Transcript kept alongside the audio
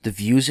The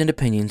views and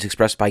opinions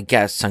expressed by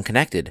guests on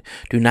Connected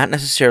do not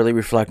necessarily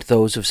reflect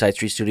those of Side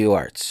Street Studio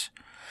Arts.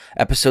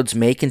 Episodes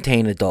may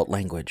contain adult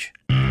language.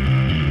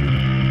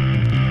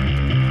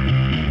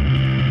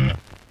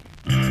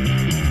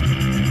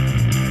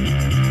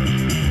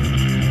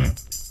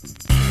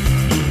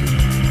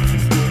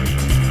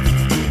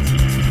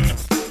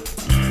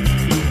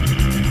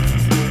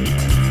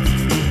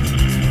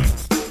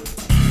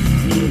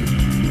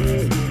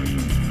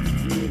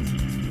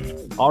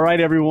 All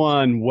right,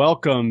 everyone.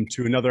 Welcome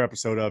to another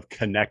episode of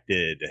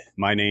Connected.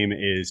 My name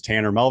is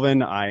Tanner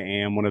Melvin. I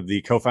am one of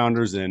the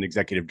co-founders and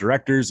executive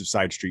directors of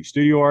Side Street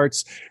Studio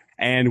Arts.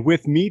 And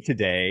with me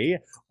today,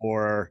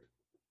 or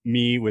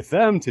me with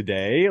them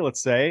today,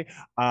 let's say,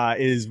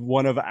 is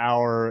one of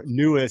our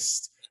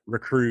newest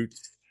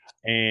recruits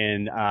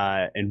and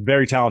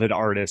very talented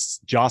artists,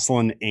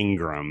 Jocelyn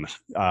Ingram.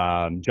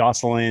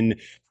 Jocelyn,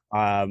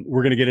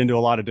 we're going to get into a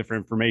lot of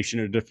different information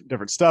and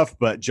different stuff,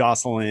 but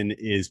Jocelyn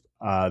is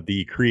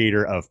the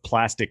creator of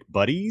Plastic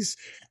Buddies,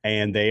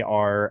 and they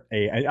are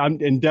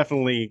I'm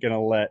definitely going to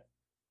let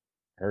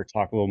her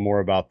talk a little more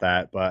about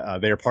that, but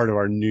they are part of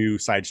our new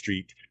Side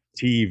Street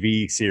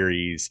TV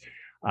series.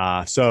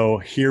 So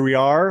here we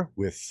are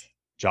with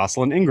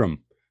Jocelyn Ingram.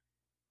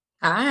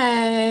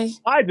 Hi.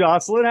 Hi,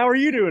 Jocelyn. How are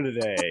you doing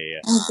today?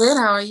 I'm good.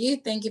 How are you?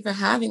 Thank you for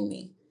having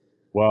me.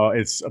 Well,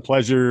 it's a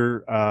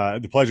pleasure.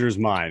 The pleasure is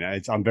mine.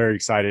 I'm very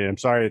excited. I'm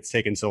sorry it's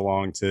taken so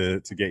long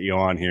to get you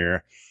on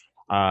here.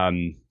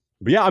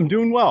 But yeah, I'm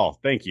doing well.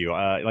 Thank you.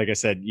 Like I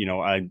said,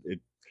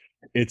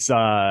 it's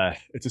a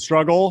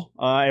struggle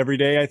every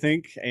day, I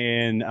think,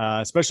 and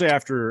especially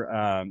after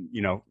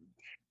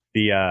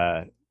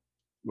the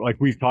like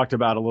we've talked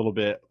about a little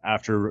bit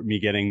after me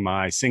getting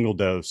my single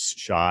dose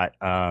shot.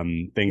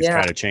 Things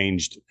kind of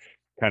changed,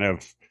 kind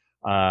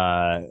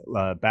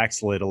of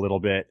backslid a little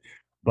bit.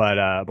 But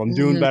I'm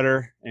doing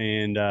better.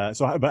 And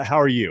but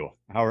how are you?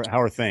 How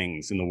are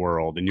things in the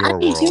world, in your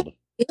world?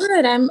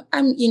 Good. I'm,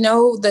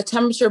 the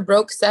temperature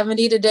broke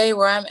 70 today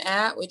where I'm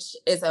at, which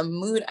is a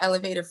mood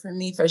elevator for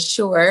me for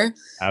sure.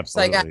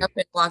 Absolutely. So I got up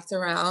and walked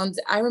around.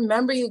 I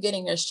remember you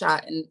getting your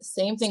shot, and the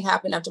same thing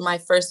happened after my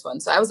first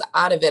one. So I was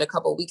out of it a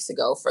couple of weeks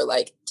ago for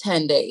like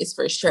 10 days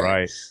for sure.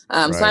 Right.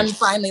 So I'm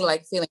finally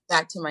like feeling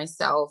back to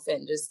myself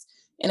and just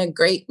in a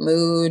great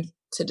mood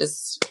to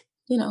just,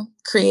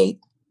 create.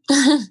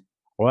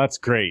 Well, that's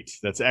great.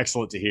 That's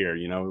excellent to hear.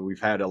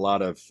 We've had a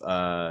lot of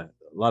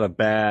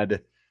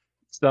bad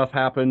stuff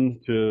happen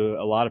to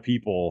a lot of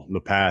people in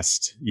the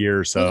past year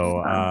or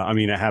so. I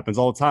mean, it happens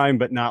all the time,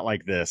 but not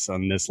like this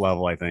on this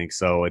level, I think.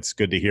 So it's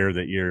good to hear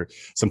that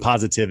some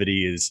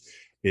positivity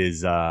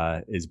is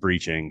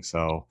breaching.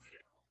 So,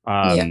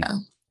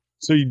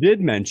 So you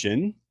did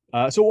mention.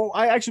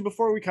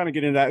 Before we kind of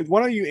get into that,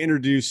 why don't you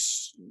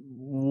introduce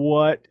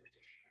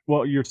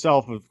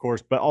yourself, of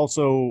course, but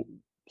also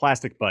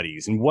Plastic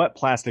Buddies and what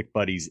Plastic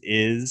Buddies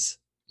is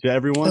to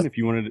everyone. If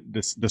you want to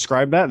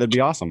describe that, that'd be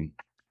awesome.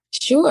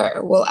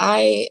 Sure. Well,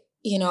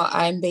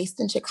 I'm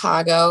based in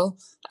Chicago.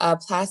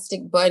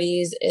 Plastic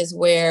Buddies is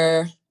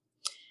where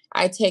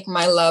I take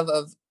my love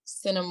of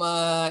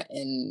cinema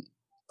and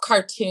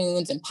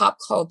cartoons and pop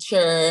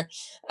culture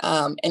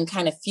and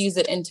kind of fuse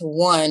it into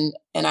one.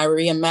 And I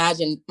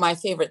reimagine my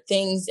favorite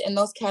things in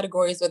those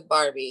categories with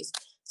Barbies.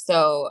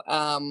 So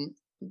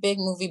big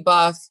movie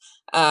buff,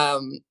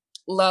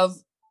 love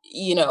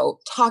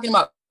talking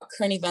about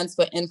current events,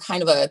 but in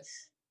kind of a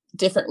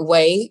different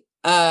way.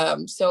 I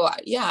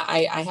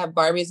have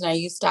Barbies and I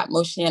use stop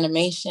motion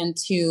animation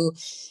to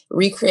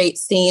recreate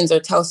scenes or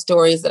tell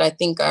stories that I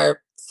think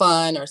are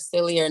fun or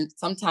silly or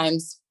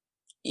sometimes,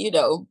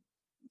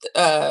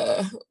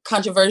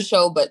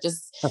 controversial, but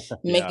just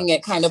making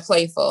it kind of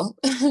playful.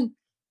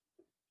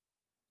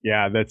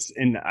 Yeah,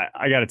 and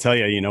I got to tell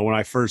you, when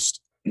I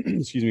first,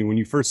 when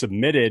you first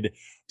submitted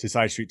to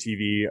Side Street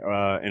TV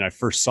and I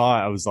first saw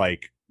it, I was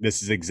like,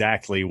 this is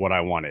exactly what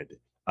I wanted.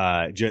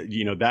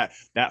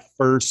 That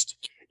first,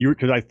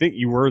 because I think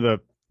you were the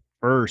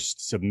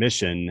first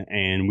submission,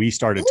 and we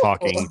started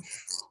talking.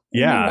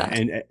 Yeah,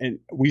 and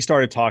we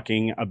started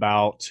talking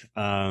about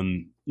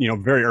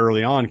very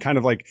early on, kind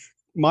of like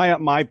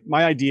my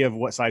idea of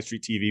what Side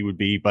Street TV would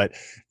be, but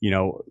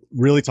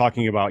really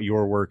talking about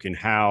your work and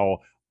how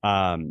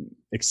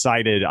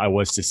excited I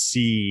was to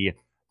see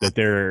that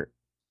there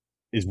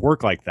is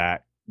work like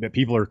that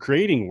people are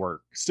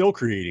still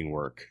creating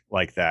work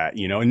like that,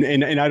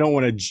 and I don't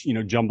want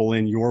to, jumble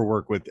in your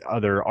work with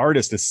other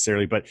artists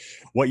necessarily, but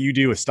what you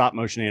do is stop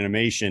motion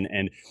animation,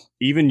 and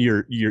even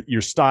your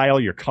style,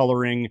 your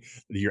coloring,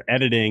 your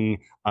editing,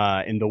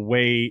 and the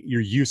way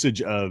your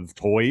usage of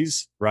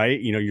toys,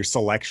 right? Your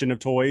selection of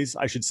toys,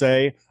 I should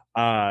say,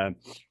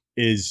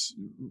 is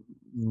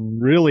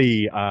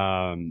really,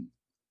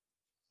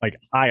 like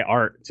high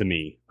art to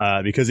me,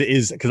 because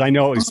I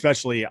know,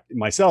 especially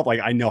myself, like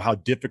I know how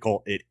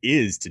difficult it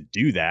is to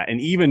do that.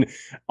 And even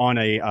on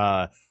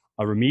a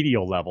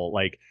remedial level,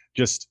 like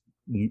just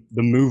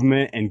the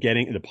movement and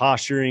getting the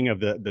posturing of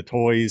the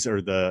toys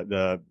or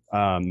the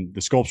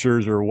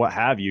sculptures or what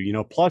have you, you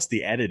know, plus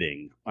the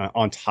editing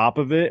on top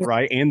of it,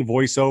 right, and the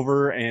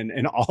voiceover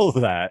and all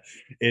of that.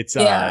 It's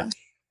Yeah.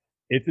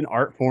 it's an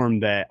art form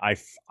that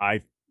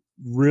I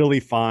really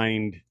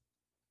find,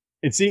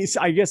 and seeing,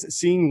 I guess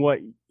seeing what,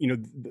 you know,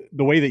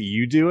 the way that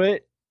you do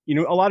it, you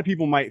know, a lot of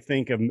people might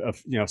think of,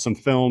 you know, some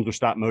films or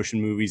stop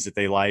motion movies that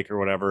they like or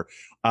whatever,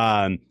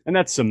 and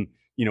that's some,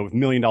 you know, with $1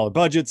 million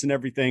budgets and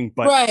everything,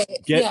 but Right.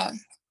 Yeah.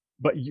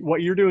 but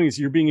what you're doing is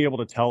you're being able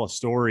to tell a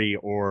story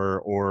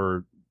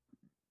or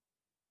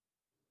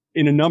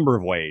in a number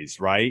of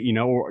ways, right? You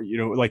know, or, you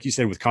know, like you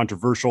said, with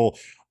controversial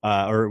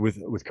or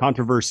with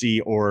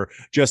controversy, or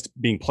just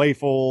being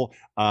playful,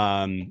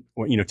 or,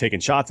 you know, taking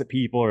shots at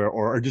people,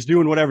 or just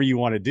doing whatever you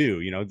want to do.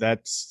 You know,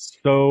 that's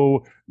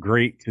so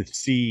great to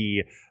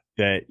see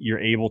that you're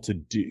able to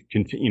do,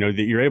 you know,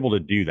 that you're able to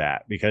do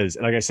that, because,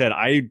 like I said,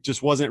 I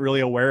just wasn't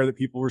really aware that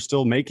people were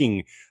still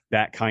making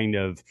that kind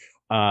of,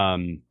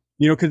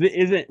 you know, because it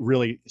isn't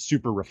really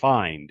super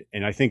refined.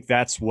 And I think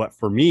that's what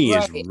for me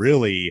is Right.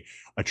 really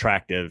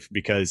attractive,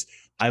 because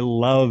I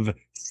love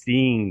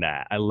seeing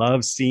that. I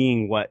love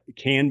seeing what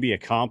can be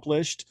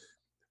accomplished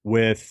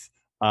with,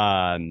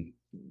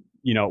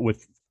 you know,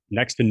 with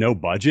next to no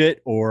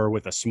budget or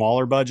with a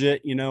smaller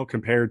budget, you know,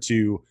 compared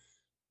to,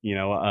 you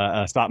know,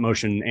 a stop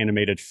motion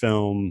animated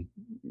film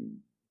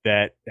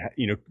that,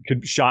 you know,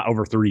 could shot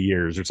over 3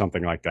 years or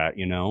something like that,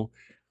 you know.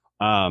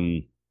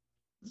 Um,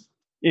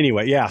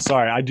 anyway, yeah,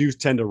 sorry, I do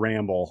tend to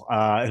ramble.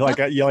 Like,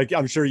 yeah, like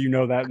I'm sure you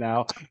know that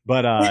now,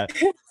 but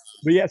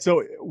yeah.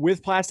 So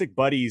with Plastic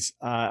Buddies,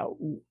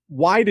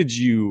 why did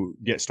you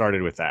get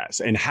started with that,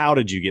 and how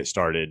did you get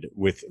started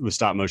with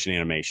stop motion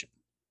animation?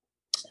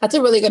 That's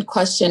a really good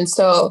question.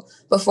 So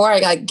before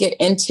I get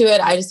into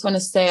it, I just want to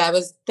say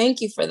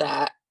thank you for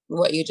that.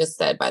 What you just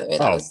said, by the way,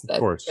 Oh, of that's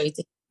course. great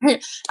to hear.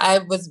 I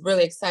was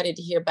really excited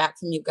to hear back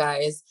from you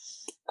guys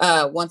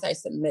once I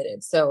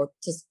submitted. So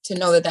just to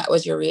know that that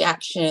was your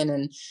reaction,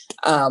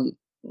 and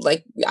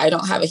like I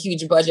don't have a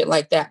huge budget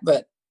like that,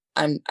 but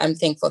I'm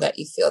thankful that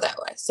you feel that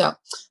way. So,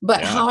 but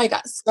Yeah. how I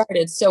got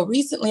started. So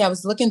recently I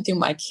was looking through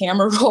my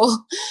camera roll,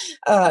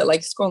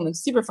 like scrolling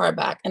super far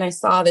back, and I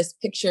saw this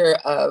picture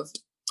of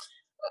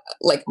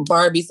like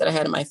Barbies that I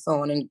had on my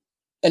phone.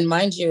 And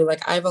mind you,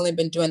 like I've only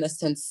been doing this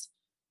since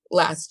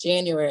last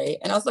January.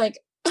 And I was like,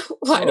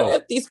 why do I Oh,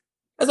 have these?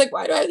 I was like,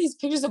 why do I have these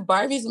pictures of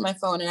Barbies in my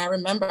phone? And I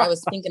remember I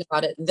was thinking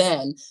about it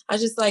then. I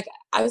was like,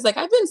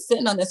 I've been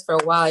sitting on this for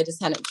a while. I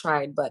just hadn't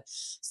tried. But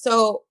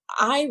so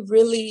I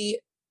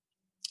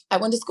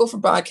went to school for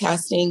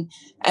broadcasting,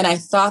 and I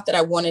thought that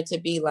I wanted to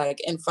be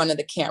like in front of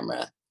the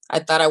camera. I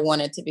thought I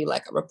wanted to be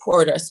like a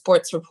reporter, a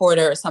sports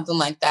reporter or something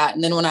like that.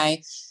 And then when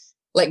I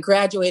like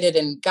graduated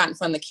and got in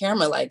front of the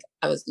camera, like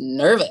I was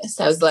nervous.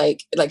 I was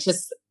like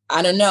just,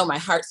 I don't know, my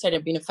heart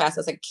started beating fast. I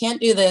was like, can't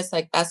do this.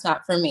 Like, that's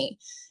not for me.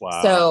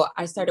 wow. So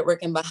I started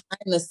working behind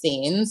the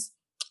scenes,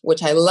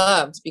 which I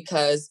loved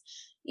because,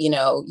 you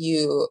know,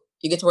 you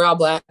get to wear all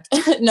black.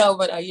 No,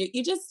 but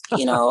you just,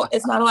 you know,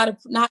 it's not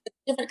a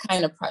different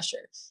kind of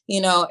pressure.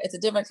 You know, it's a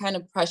different kind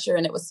of pressure,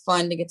 and it was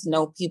fun to get to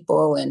know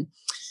people and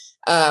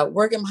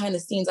working behind the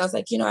scenes. I was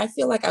like, you know, I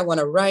feel like I want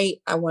to write,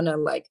 I want to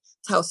like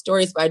tell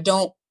stories, but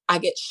I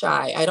get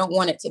shy. I don't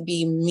want it to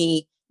be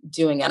me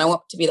doing it. I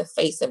want to be the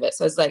face of it.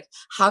 So it's like,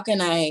 how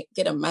can I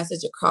get a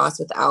message across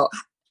without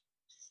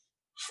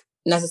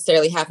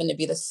necessarily having to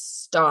be the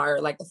star,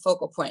 like the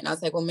focal point? And I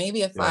was like, well,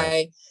 maybe if Yeah.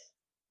 I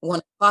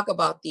want to talk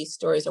about these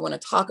stories or want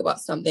to talk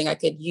about something, I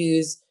could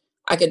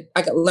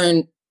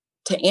learn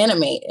to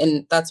animate.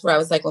 And that's where I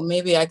was like, well,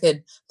 maybe I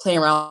could play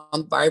around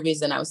with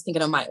Barbies. And I was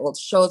thinking of my old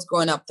shows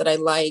growing up that I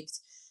liked.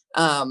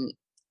 Um,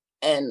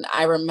 and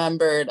I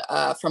remembered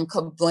from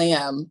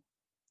Kablam,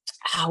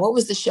 what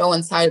was the show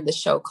inside of the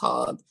show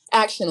called?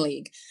 Action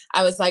League.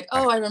 I was like,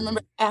 oh, I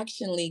remember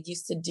Action League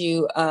used to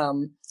do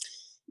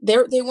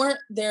they weren't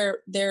their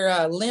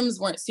limbs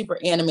weren't super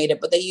animated,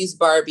 but they used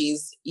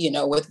Barbies, you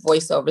know, with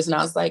voiceovers. And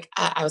I was like,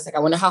 I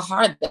wonder how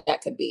hard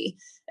that could be.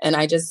 And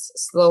I just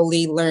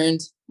slowly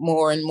learned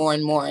more and more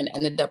and more, and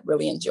ended up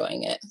really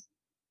enjoying it.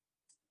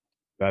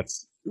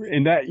 That's,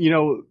 and that, you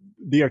know,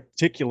 the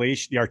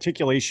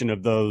articulation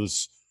of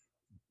those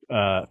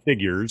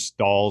figures,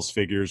 dolls,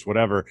 figures,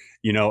 whatever,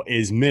 you know,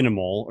 is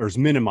minimal or is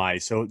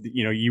minimized. So,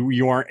 you know,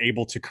 you aren't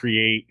able to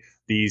create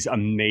these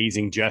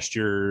amazing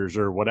gestures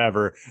or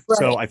whatever.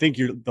 So Right. I think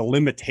the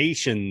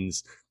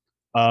limitations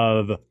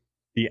of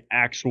the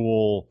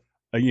actual,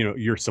 you know,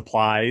 your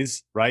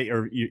supplies, right,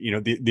 or you know,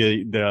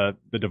 the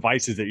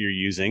devices that you're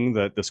using,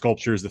 the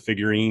sculptures, the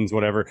figurines,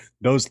 whatever,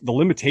 those, the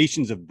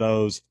limitations of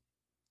those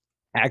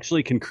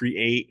actually can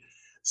create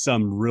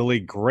some really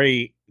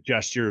great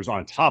gestures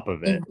on top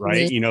of it,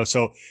 right? Mhm. You know,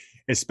 so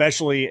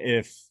especially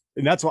if,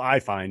 and that's what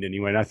I find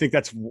anyway, and I think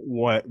that's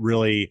what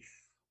really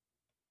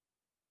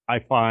I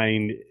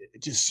find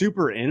just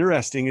super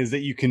interesting, is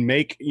that you can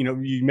make, you know,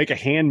 you make a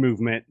hand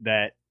movement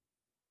that,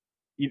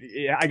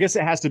 I guess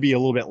it has to be a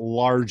little bit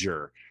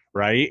larger,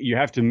 right? You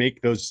have to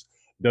make those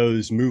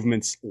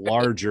movements Right.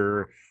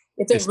 larger,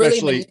 It's a really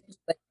especially.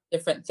 manipulate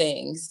different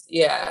things.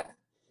 Yeah.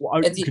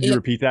 Well, It's, could you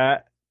repeat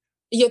that?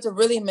 you have to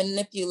really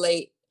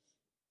manipulate.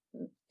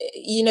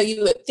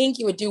 You would think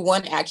you would do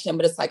one action,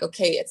 but it's like,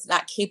 okay, it's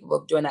not capable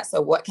of doing that. So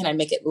what can I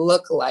make it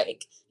look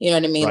like? You know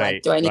what I mean? Like,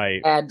 Right, do I need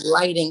right. to add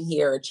lighting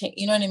here or change?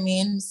 You know what I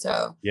mean?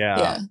 So Yeah.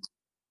 yeah.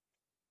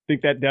 I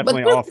think that But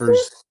definitely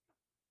offers.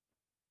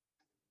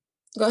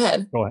 go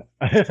ahead. Go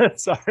ahead.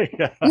 Sorry.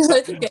 No,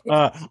 it's okay.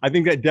 I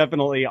think that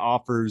definitely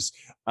offers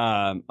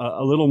a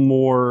little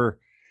more,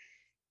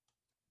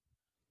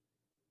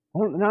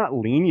 not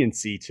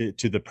leniency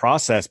to the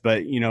process,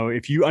 but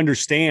if you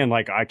understand,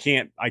 like, I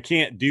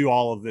can't do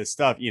all of this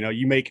stuff.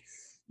 You make,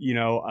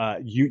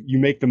 you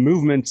make the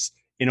movements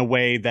in a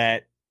way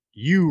that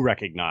you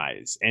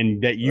recognize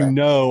and that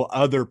Right.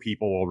 other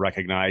people will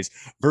recognize,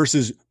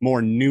 versus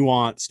more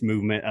nuanced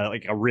movement,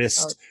 like a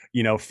wrist,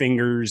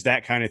 fingers,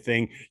 that kind of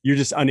thing. You're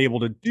just unable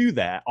to do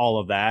all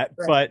of that,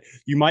 Right. but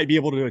you might be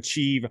able to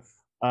achieve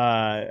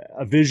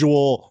a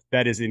visual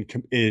that is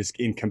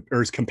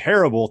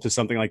comparable to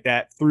something like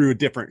that through a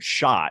different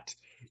shot.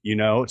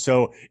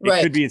 So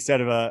it could be, instead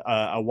of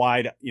a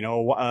wide,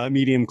 a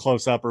medium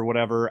close up or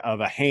whatever of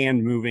a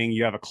hand moving,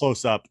 you have a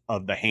close up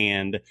of the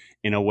hand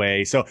in a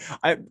way. So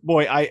I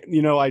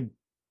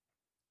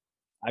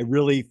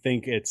really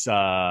think it's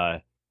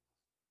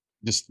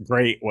just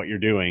great what you're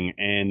doing.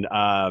 And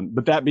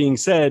but that being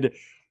said,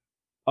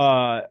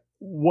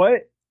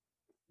 what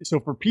so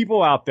for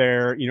people out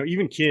there,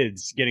 even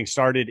kids getting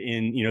started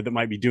in, that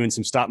might be doing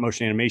some stop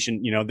motion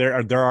animation, there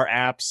are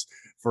apps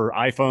for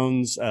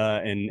iPhones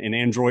and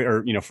Android,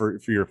 or for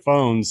your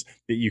phones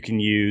that you can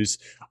use.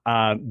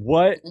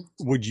 What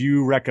would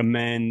you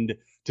recommend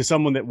to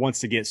someone that wants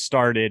to get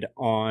started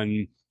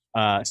on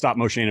stop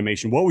motion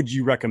animation? What would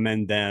you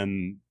recommend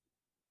them?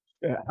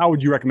 How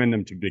would you recommend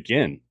them to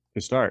begin,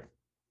 to start?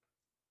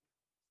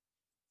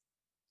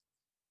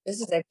 This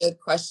is a good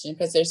question,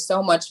 because there's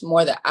so much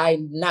more that I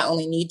not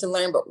only need to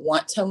learn but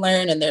want to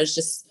learn, and there's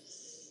just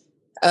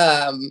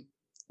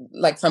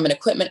like, from an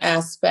equipment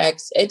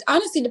aspect, it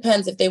honestly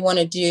depends if they want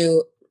to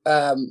do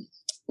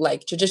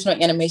like traditional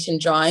animation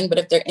drawing. But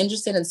if they're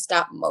interested in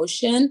stop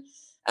motion,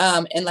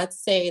 and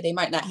let's say they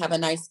might not have a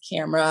nice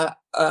camera,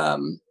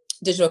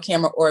 digital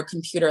camera, or a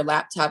computer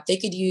laptop, they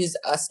could use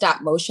a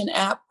stop motion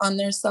app on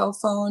their cell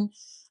phone.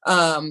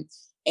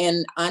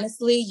 And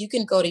honestly, you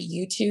can go to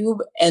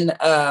YouTube and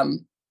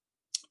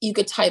you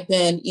could type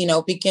in,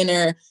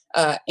 beginner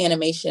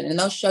animation, and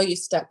they'll show you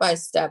step by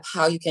step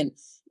how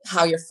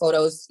your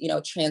photos,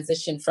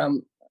 transition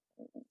from,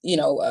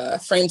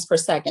 frames per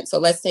second. So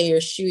let's say I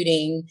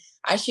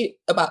shoot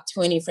about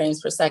 20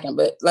 frames per second,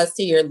 but let's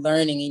say you're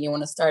learning and you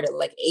want to start at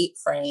like 8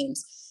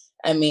 frames.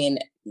 I mean,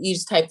 you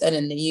just type that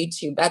into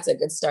YouTube. That's a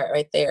good start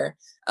right there.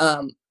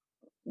 Yeah,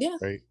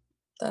 Great.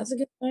 that's a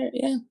good start.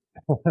 Yeah.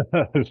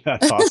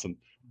 That's awesome.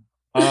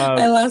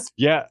 I lost.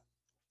 Yeah.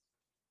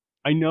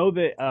 I know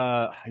that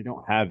I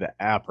don't have the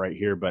app right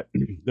here, but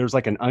there's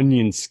like an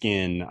onion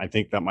skin. I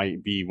think that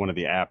might be one of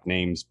the app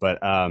names. But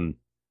so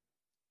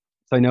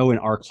I know in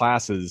our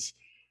classes,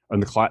 in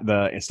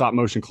the stop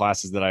motion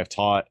classes that I've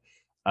taught,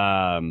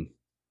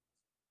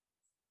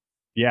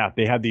 yeah,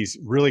 they have these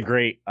really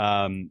great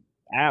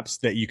apps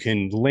that you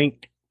can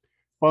link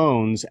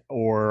phones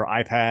or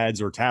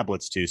iPads or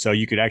tablets to. So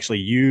you could actually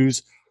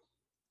use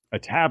a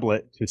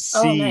tablet to see.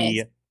 Oh,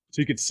 nice.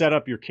 So you could set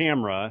up your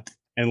camera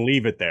and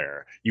leave it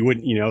there. You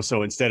wouldn't,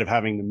 so instead of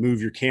having to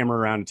move your camera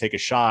around and take a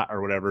shot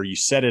or whatever, you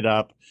set it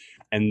up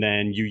and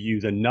then you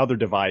use another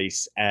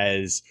device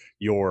as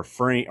your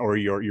frame or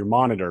your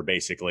monitor,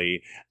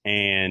 basically.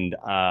 And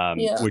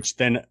which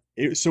then,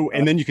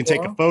 and then you can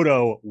take a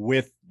photo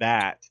with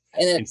that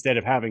instead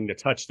of having to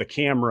touch the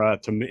camera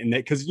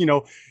because,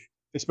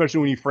 especially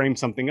when you frame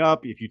something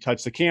up, if you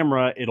touch the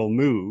camera, it'll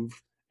move.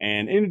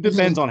 And it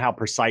depends on how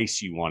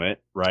precise you want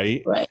it.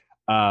 Right. Right.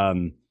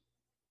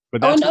 But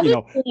that's,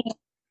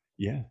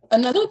 yeah.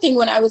 Another thing,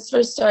 when I was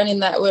first starting,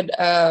 that would,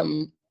 I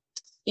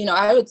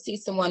would see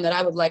someone that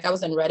I would like. I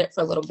was on Reddit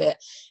for a little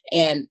bit.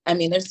 And I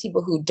mean, there's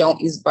people who don't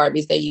use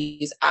Barbies. They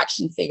use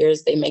action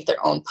figures. They make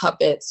their own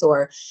puppets.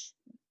 Or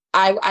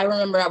I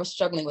remember I was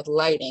struggling with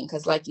lighting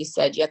because, like you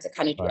said, you have to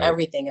kind of do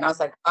everything. And I was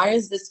like, why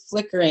is this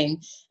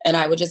flickering? And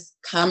I would just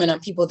comment on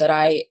people that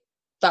I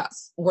thought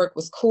work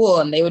was cool.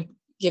 And they would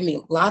give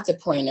me lots of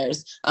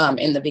pointers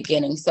in the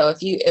beginning. So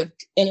if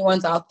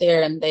anyone's out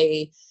there and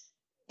they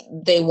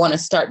want to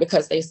start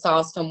because they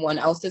saw someone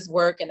else's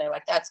work and they're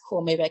like, that's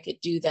cool, maybe I could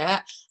do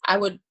that, I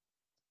would,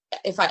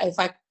 if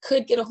I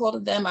could get a hold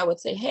of them, I would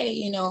say,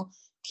 hey,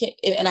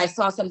 and I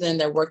saw something in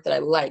their work that I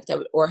liked,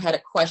 or had a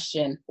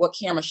question, what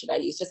camera should I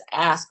use? Just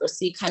ask, or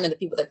see kind of the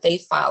people that they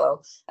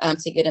follow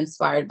to get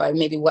inspired by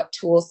maybe what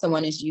tools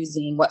someone is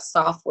using, what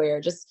software,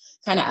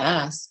 just kind of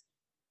ask.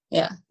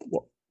 Yeah.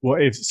 Well,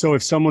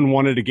 if someone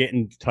wanted to get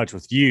in touch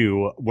with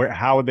you,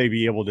 how would they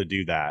be able to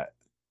do that?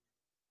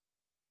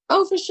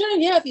 Oh, for sure.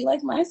 Yeah. If you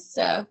like my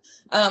stuff,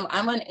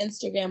 I'm on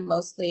Instagram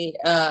mostly.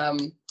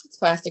 It's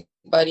Plastic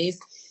Buddies,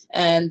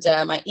 and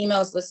my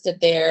email is listed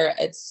there.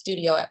 It's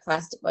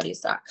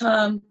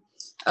studio@plasticbuddies.com.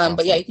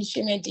 But yeah, you can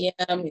shoot me a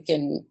DM, you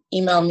can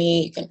email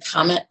me, you can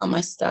comment on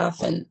my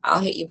stuff, and I'll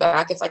hit you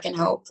back if I can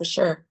help, for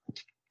sure.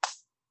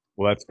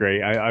 Well, that's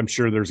great. I'm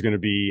sure there's going to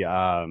be,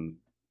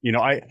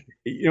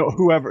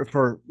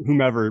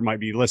 whomever might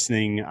be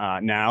listening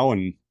now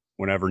and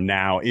whenever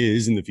now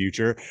is in the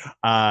future.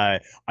 I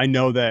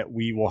know that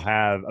we will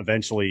have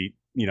eventually,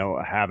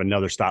 have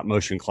another stop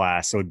motion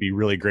class. So it'd be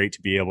really great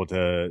to be able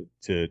to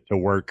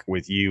work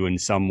with you in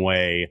some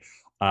way.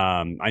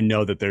 I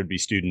know that there'd be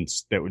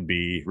students that would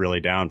be really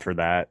down for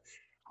that.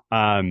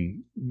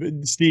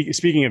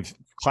 Speaking of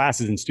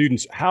classes and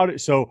students,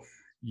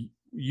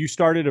 you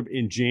started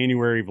in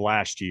January of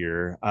last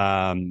year.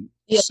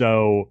 Yeah.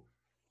 So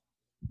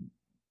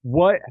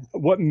what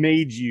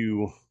made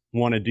you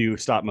want to do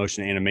stop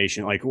motion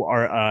animation? Like,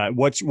 what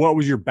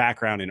was your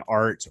background in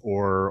art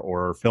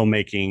or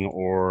filmmaking?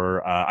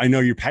 Or I know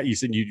you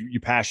said you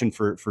passion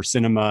for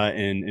cinema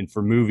and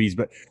for movies,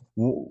 but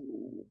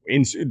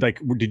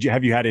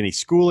have you had any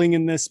schooling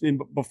in this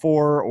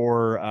before,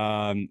 or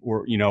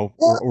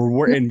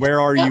where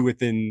are you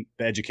within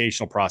the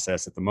educational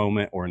process at the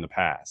moment or in the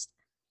past?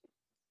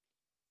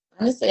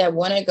 Honestly, I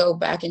want to go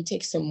back and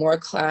take some more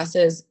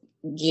classes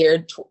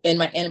geared in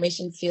my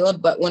animation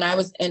field. But when I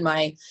was in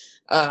my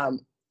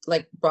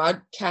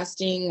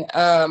broadcasting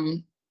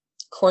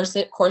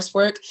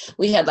coursework,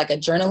 we had like a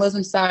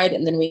journalism side,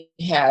 and then we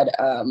had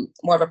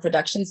more of a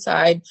production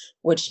side,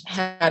 which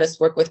had us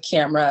work with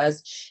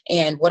cameras.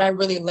 And what I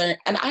really learned,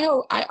 and I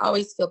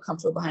always feel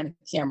comfortable behind the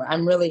camera.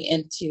 I'm really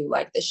into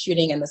like the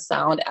shooting and the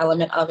sound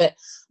element of it.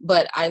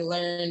 But I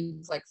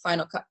learned like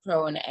Final Cut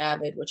Pro and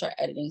Avid, which are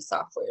editing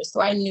software. So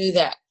I knew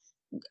that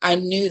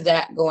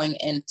going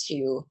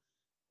into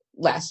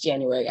last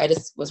January. I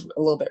just was a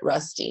little bit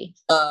rusty.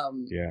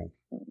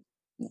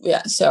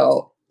 Yeah.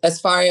 So as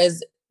far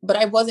as, but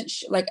I wasn't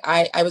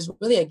I was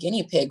really a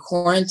guinea pig.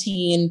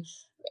 Quarantine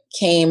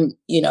came,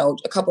 a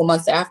couple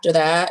months after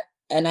that,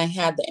 and I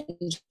had the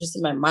interest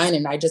in my mind,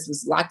 and I just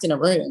was locked in a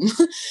room.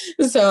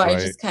 So right. I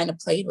just kind of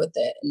played with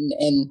it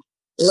and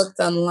looked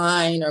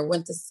online or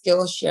went to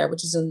Skillshare,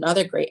 which is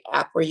another great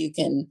app where you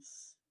can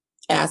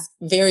ask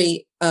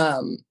very,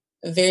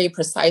 very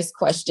precise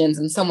questions,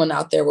 and someone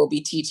out there will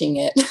be teaching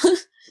it.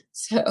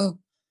 So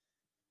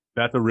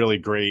that's a really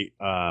great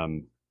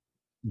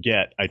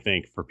I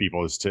think for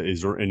people is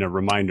in a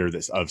reminder of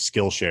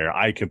Skillshare.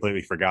 I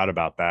completely forgot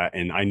about that,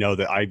 and I know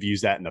that I've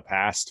used that in the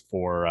past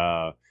for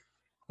a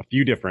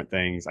few different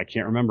things. I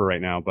can't remember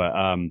right now, but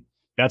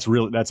that's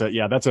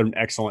an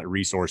excellent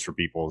resource for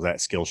people, is that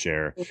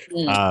Skillshare.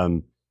 Mm-hmm.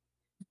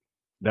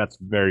 That's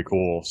very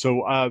cool.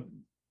 So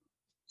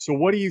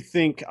what do you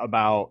think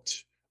about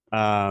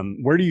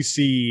where do you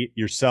see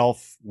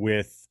yourself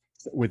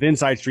within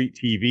Side Street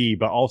TV,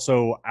 but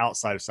also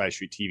outside of Side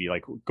Street TV,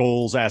 like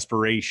goals,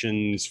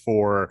 aspirations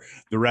for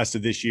the rest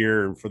of this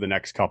year and for the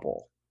next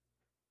couple?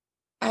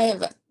 I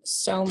have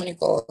so many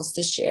goals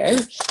this year.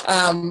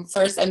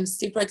 First, I'm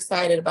super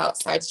excited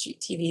about Side Street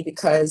TV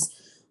because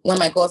one of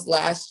my goals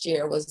last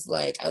year was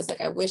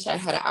I wish I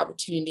had an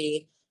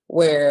opportunity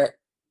where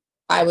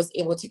I was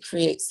able to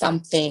create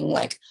something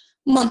like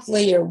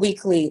monthly or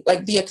weekly,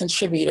 like be a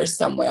contributor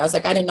somewhere. I was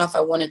like, I didn't know if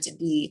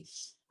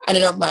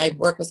my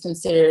work was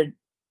considered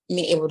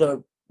me able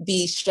to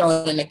be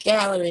shown in a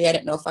gallery. I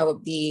didn't know if I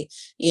would be,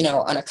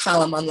 on a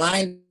column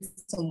online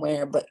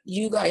somewhere, but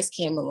you guys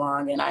came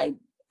along, and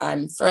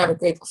I'm forever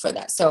grateful for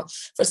that. So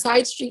for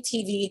Side Street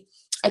TV,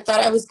 I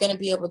thought I was going to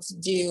be able to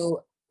do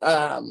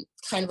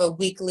kind of a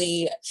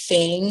weekly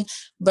thing,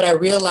 but I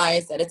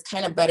realized that it's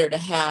kind of better to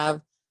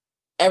have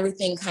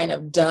everything kind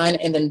of done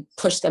and then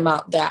push them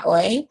out that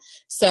way.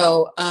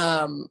 So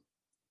I'm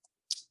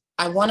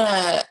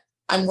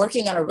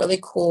working on a really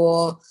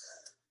cool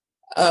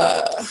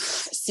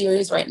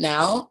series right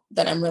now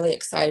that I'm really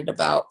excited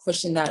about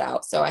pushing that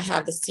out. So I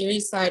have the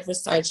series side for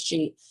Side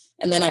Street,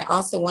 and then I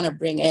also want to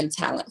bring in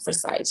talent for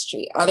Side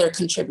Street, other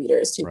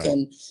contributors who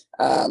can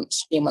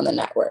stream on the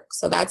network.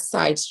 So that's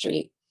Side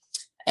Street.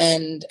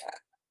 And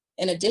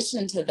in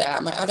addition to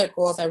that, my other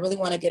goals, I really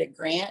want to get a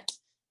grant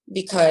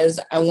because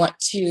I want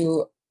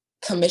to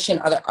commission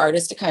other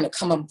artists to kind of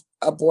come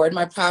aboard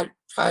my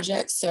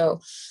project. So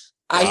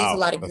I use a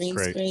lot of green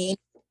screen.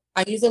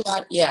 I use a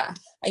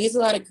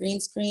lot of green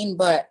screen,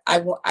 but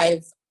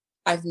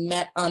I've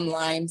met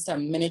online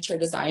some miniature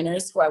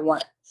designers who I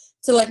want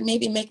to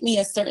maybe make me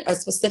a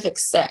specific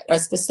set, a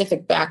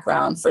specific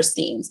background for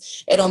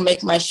scenes. It'll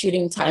make my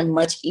shooting time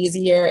much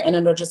easier, and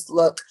it'll just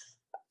look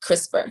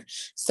crisper.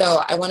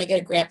 So I want to get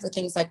a grant for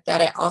things like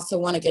that. I also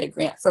want to get a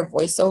grant for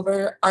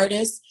voiceover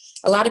artists.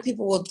 A lot of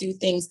people will do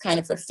things kind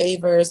of for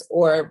favors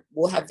or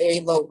will have very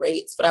low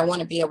rates, but I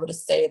want to be able to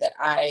say that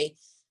I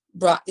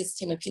brought this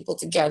team of people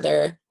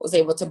together, was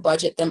able to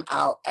budget them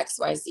out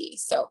XYZ.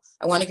 So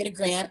I want to get a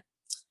grant,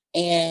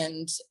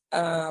 and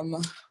I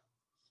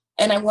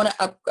want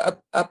to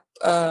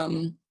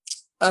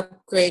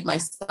upgrade my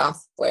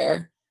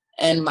software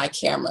and my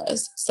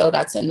cameras. So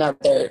that's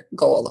another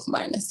goal of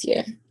mine this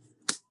year.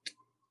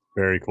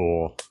 Very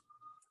cool.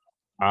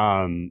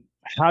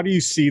 how do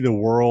you see the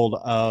world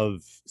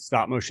of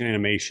stop motion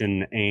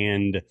animation?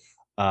 And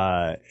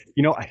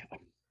you know,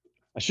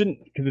 I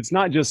shouldn't, because it's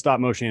not just stop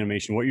motion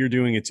animation. What you're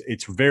doing,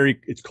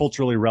 it's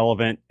culturally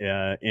relevant,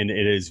 and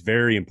it is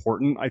very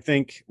important. I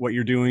think what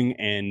you're doing,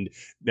 and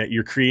that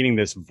you're creating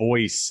this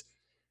voice.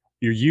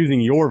 You're using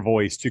your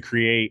voice to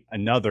create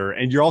another,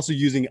 and you're also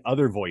using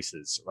other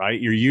voices, right?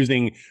 You're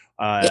using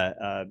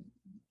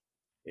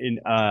in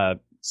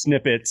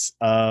snippets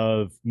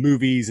of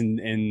movies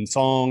and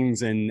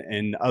songs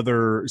and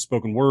other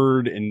spoken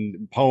word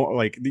and poem.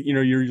 Like, you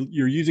know,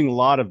 you're using a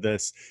lot of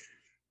this,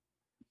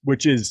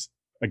 which is,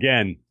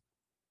 again,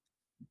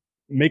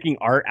 making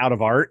art out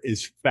of art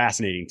is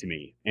fascinating to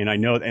me. And I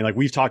know, and like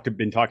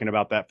been talking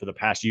about that for the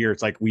past year.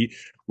 It's like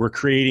we're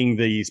creating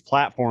these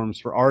platforms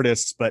for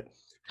artists, but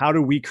how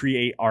do we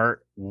create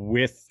art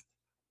with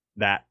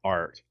that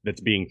art that's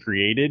being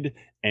created?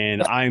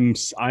 And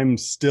I'm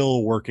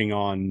still working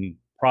on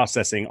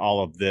processing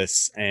all of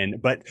this.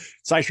 But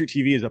Side Street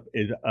TV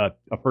is a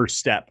first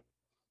step,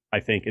 I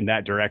think, in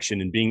that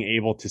direction, and being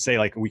able to say,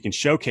 like, we can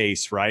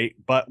showcase, right?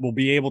 But we'll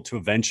be able to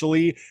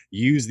eventually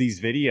use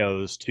these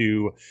videos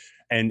to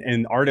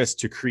and artists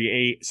to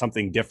create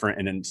something different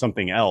and then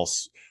something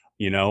else,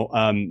 you know.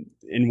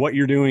 And what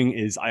you're doing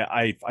is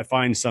I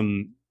find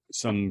some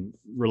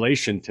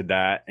relation to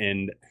that,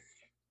 and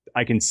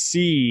I can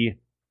see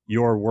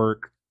your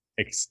work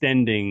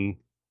extending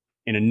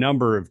in a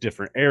number of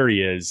different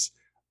areas.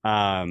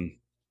 So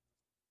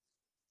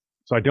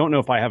I don't know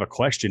if I have a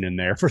question in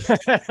there for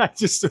that. I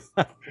just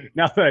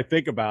now that I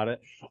think about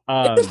it.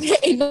 I'm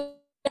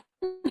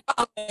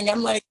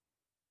like,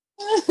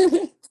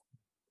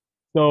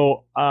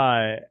 so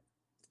yeah,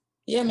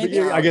 maybe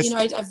I guess, you know,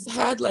 I've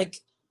had like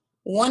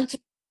one.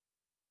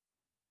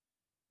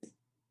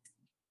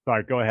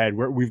 Sorry, go ahead.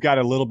 We've got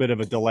a little bit of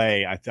a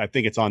delay. I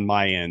think it's on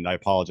my end. I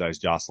apologize,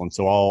 Jocelyn.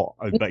 So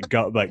but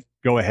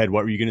go ahead.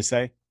 What were you going to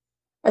say?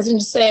 I was going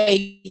to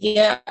say,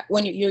 yeah,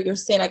 when you're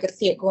saying I could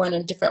see it going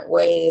in different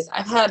ways.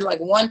 I've had like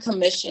one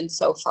commission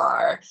so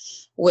far,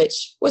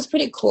 which was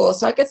pretty cool.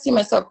 So I could see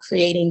myself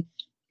creating.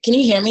 Can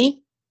you hear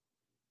me?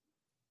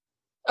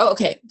 Oh,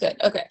 okay, good.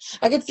 Okay.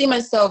 I could see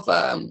myself,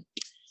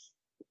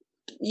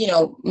 you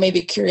know,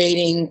 maybe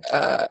creating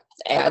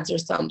ads or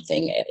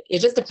something. It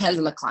just depends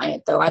on the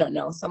client, though. I don't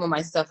know. Some of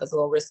my stuff is a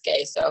little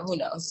risque, so who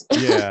knows?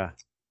 Yeah.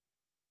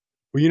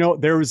 Well, you know,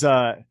 there was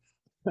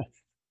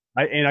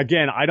and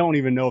again, I don't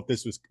even know if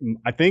this was,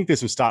 I think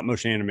this was stop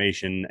motion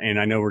animation, and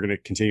I know we're going to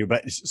continue,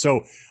 but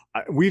so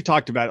we've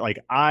talked about it. Like,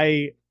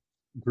 I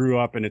grew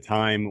up in a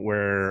time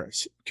where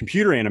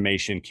computer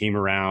animation came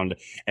around,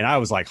 and I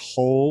was like,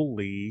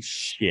 holy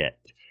shit.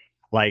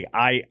 Like,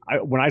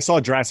 when I saw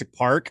Jurassic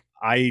Park,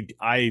 I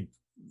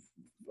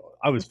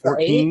was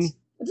 14, right?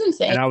 It's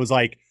insane. And I was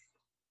like,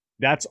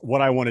 that's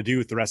what I want to do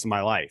with the rest of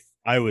my life.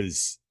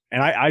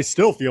 And I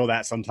still feel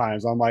that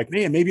sometimes. I'm like,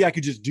 man, maybe I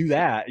could just do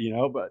that, you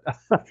know. But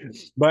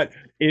but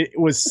it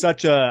was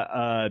such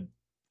a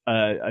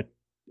what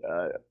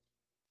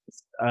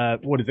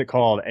is it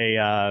called?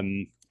 A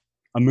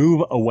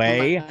move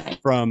away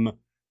from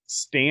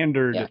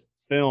standard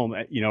film,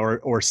 you know,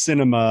 or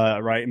cinema,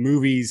 right?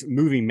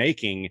 Movie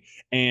making,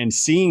 and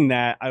seeing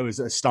that, I was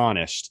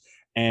astonished.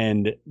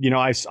 And you know,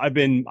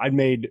 I've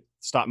made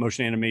stop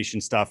motion animation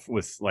stuff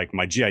with like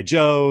my GI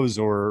Joes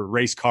or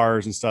race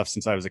cars and stuff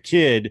since I was a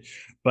kid,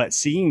 but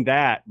seeing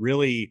that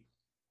really,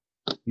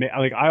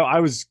 like, I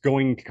was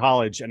going to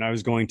college and I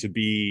was going to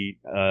be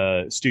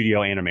a studio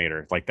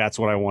animator. Like, that's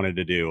what I wanted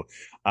to do.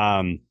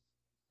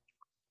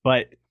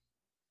 But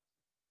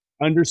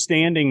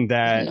understanding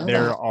that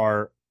there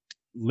are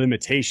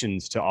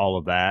limitations to all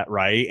of that,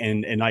 right?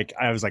 And like,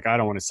 I was like, I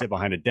don't want to sit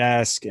behind a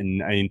desk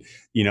and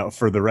you know,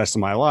 for the rest of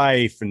my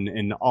life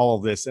and all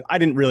of this. And I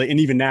didn't really, and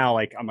even now,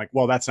 like, I'm like,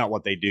 well, that's not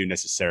what they do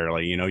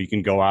necessarily. You know, you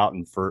can go out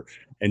and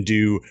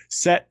do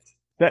set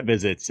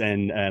visits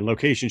and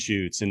location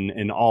shoots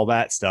and all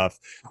that stuff.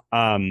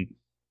 But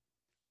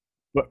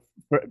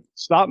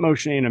stop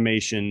motion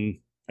animation,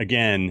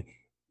 again,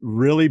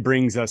 really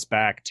brings us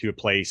back to a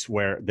place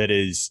where that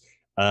is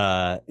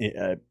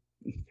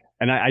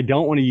and I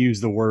don't want to use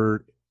the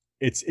word,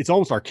 it's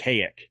almost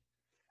archaic,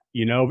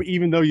 you know. But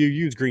even though you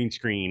use green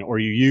screen or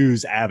you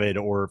use Avid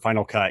or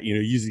Final Cut, you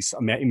know, use these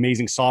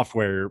amazing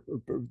software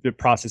the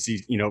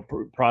processes, you know,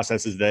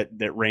 processes that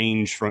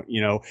range from,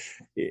 you know,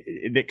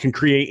 that can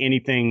create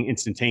anything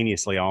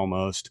instantaneously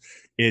almost.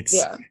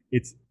 It's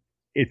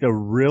a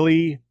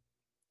really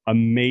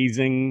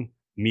amazing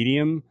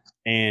medium,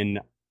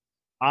 and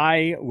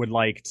I would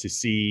like to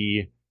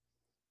see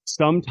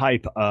some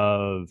type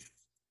of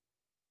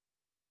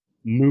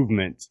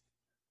movement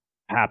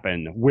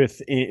happen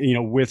with, you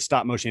know, with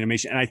stop motion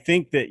animation. And I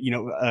think that, you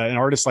know, an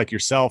artist like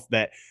yourself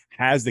that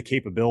has the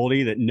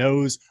capability, that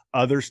knows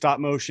other stop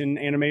motion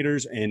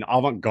animators and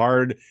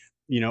avant-garde,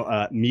 you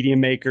know, media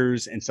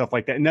makers and stuff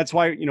like that. And that's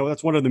why, you know,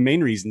 that's one of the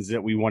main reasons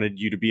that we wanted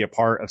you to be a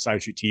part of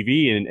Side Street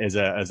TV, and as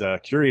a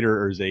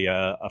curator or as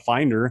a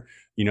finder,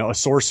 you know, a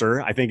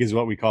sourcer, I think is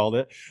what we called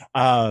it.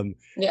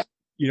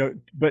 You know,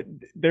 but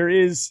there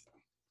is,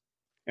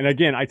 and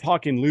again, I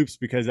talk in loops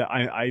because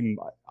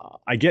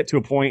I get to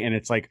a point and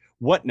it's like,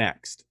 what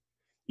next?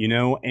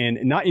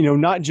 And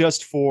not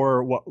just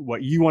for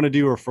what you want to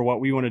do or for what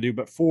we want to do,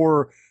 but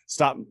for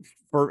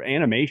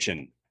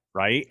animation,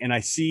 right? And I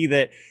see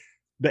that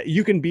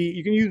you can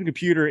use a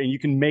computer and you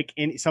can make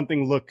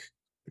something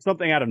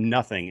out of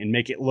nothing and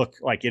make it look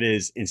like it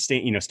is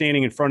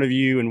standing in front of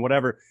you and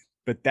whatever.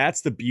 But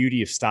that's the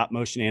beauty of stop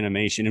motion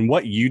animation. And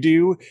what you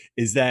do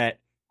is that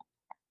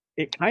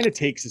it kind of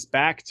takes us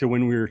back to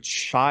when we were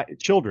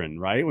children,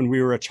 right? When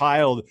we were a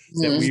child,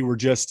 that we were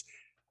just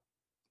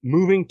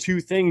moving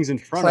two things in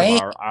front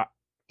of our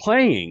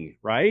playing,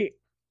 right?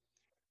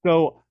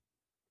 So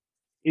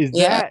is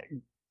that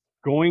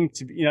going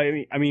to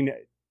be, I mean,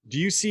 do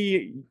you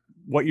see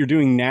what you're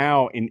doing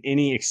now in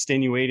any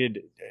extenuating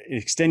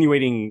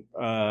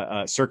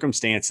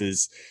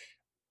circumstances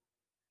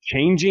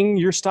changing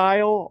your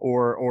style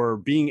or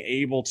being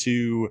able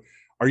to,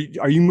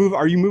 are you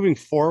moving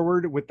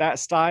forward with that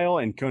style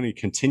and going to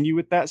continue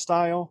with that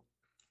style?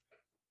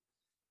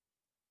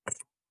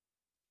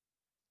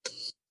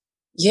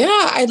 Yeah,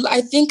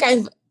 I think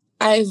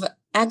I've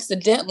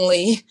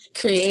accidentally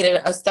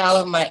created a style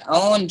of my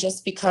own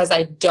just because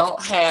I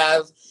don't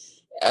have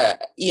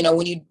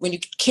when you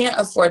can't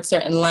afford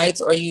certain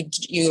lights, or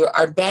you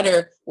are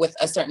better with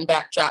a certain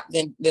backdrop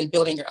than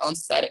building your own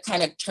set, it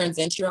kind of turns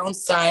into your own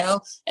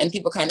style, and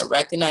people kind of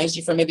recognize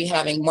you for maybe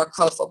having more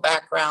colorful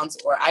backgrounds.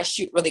 Or I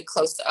shoot really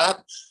close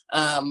up.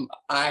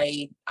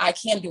 I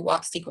can do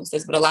walk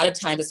sequences, but a lot of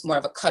times it's more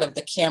of a cut of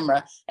the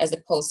camera as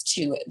opposed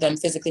to them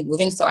physically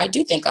moving. So I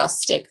do think I'll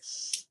stick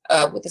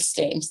with the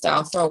same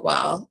style for a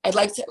while. I'd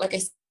like to, like I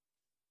said,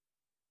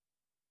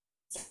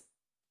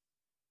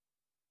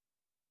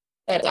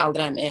 that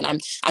I'm in.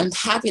 I'm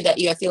happy that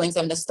you have feelings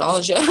of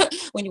nostalgia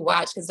when you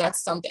watch, because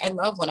that's something I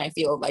love. When I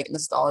feel like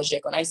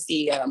nostalgic, when I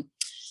see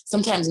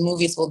sometimes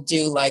movies will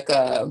do like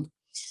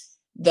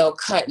they'll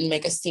cut and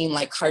make a scene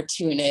like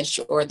cartoonish,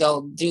 or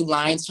they'll do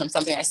lines from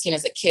something I've seen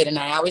as a kid, and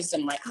I always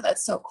am like, oh,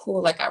 that's so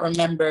cool. Like I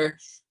remember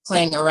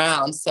playing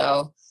around.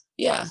 So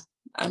yeah,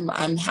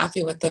 I'm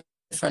happy with it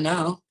for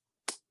now.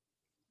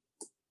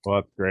 Well,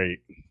 that's great.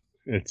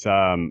 It's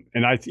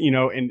and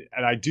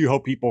I do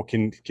hope people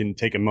can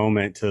take a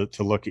moment to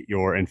look at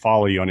and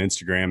follow you on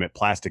Instagram at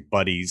Plastic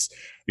Buddies,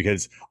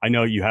 because I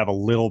know you have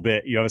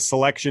a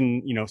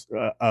selection,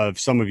 of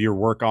some of your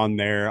work on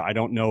there. I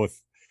don't know if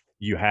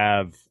you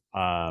have,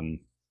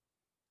 I'm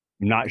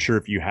not sure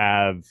if you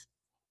have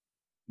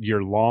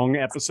your long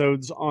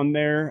episodes on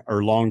there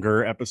or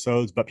longer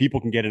episodes, but people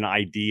can get an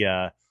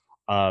idea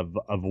of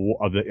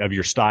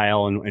your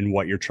style and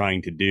what you're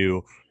trying to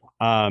do.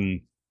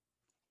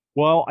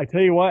 Well, I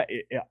tell you what,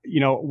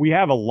 we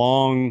have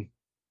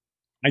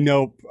I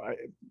know,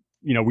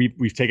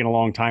 we've taken a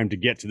long time to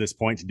get to this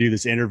point to do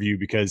this interview,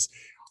 because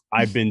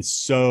I've been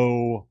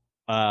so,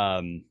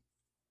 the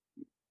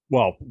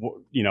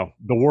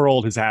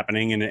world is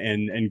happening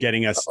and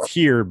getting us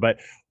here. But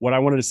what I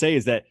wanted to say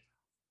is that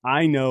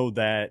I know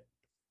that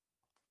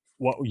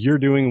what you're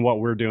doing and what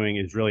we're doing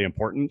is really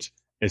important,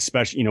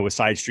 especially, with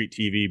Side Street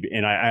TV.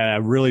 And I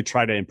really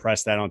try to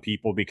impress that on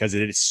people, because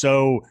it is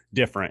so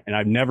different and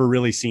I've never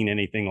really seen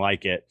anything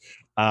like it.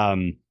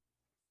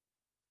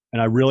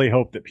 And I really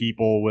hope that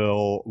people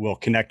will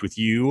connect with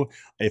you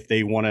if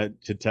they want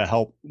to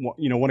help,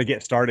 want to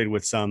get started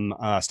with some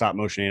stop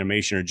motion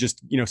animation, or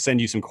just,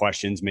 send you some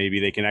questions. Maybe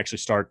they can actually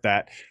start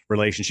that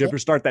relationship or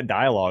start that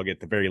dialogue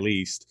at the very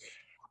least.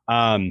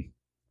 I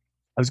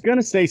was going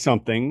to say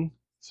something.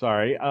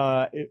 Sorry.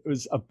 It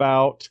was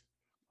about,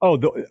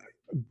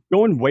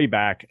 going way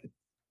back.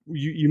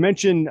 You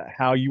mentioned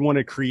how you want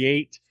to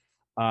create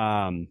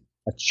a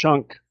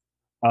chunk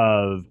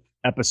of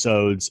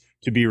episodes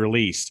to be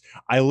released.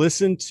 I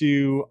listened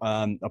to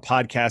a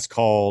podcast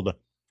called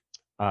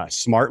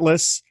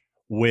Smartless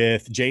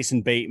with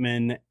Jason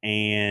Bateman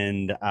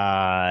and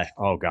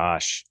oh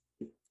gosh,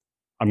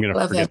 I'm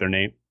gonna forget their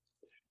name.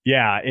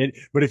 Yeah,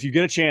 but if you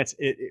get a chance,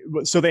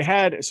 so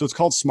it's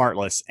called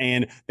Smartless,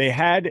 and they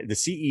had the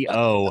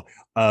CEO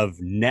of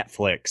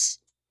Netflix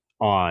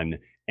on,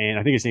 and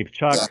I think his name's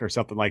Chuck or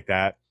something like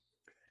that.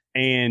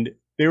 And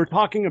they were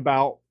talking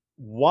about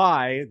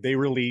why they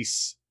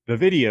release the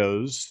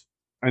videos.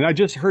 And I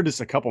just heard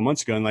this a couple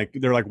months ago, and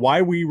they're like,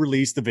 why we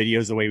release the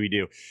videos the way we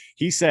do.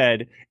 He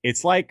said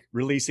it's like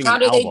releasing an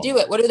album. How do they do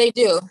it? What do they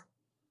do?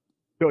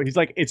 So he's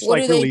like, it's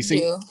like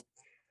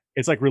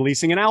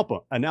releasing an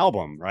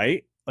album,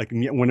 right? Like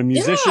when a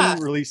musician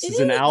releases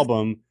an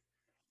album,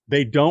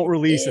 they don't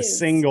release a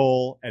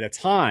single at a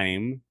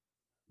time,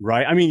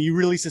 right? I mean, you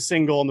release a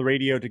single on the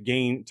radio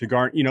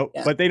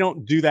but they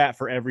don't do that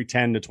for every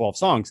 10 to 12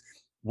 songs.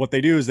 What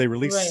they do is they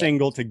release a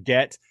single to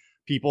get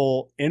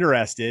people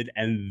interested,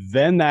 and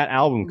then that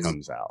album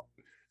comes out.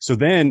 So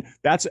then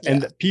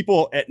and the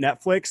people at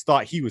Netflix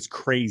thought he was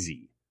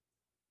crazy.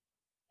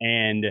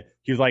 And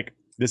he was like,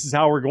 this is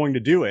how we're going to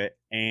do it.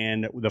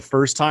 And the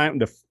first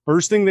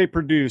thing they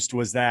produced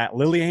was that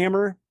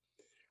Lilyhammer,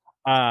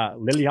 I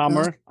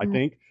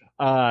think.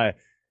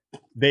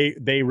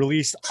 They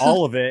released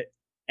all of it,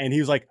 and he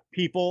was like,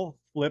 people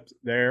flipped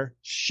their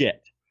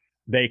shit.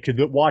 They could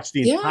watch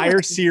the Yeah.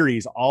 entire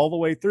series all the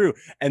way through.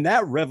 And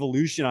that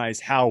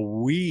revolutionized how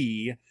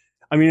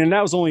and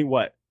that was only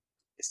what,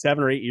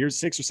 7 or 8 years,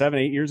 6 or 7,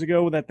 8 years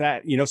ago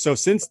so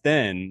since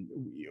then,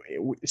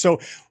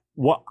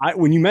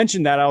 when you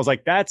mentioned that, I was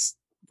like, that's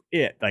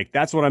it. Like,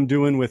 that's what I'm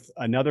doing with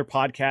another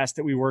podcast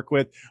that we work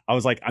with. I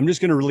was like, I'm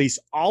just going to release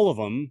all of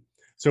them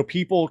so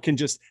people can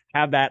just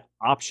have that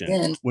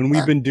option. When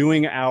we've been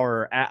doing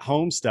our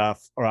at-home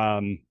stuff,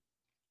 with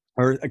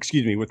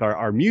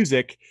our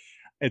music,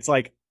 it's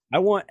like, I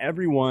want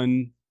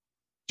everyone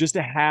just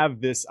to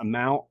have this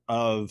amount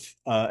of,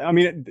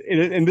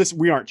 and this,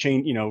 we aren't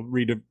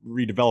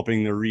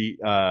redeveloping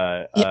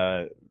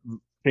the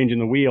changing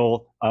the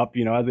wheel up,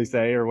 as they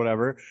say, or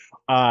whatever.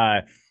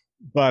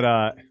 But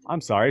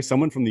I'm sorry,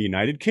 someone from the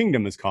United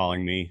Kingdom is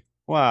calling me.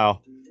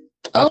 Wow,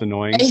 that's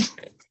annoying.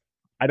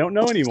 I don't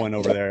know anyone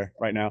over there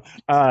right now.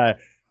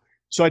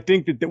 So I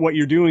think that what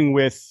you're doing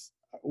with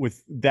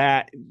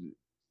that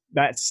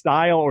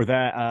style, or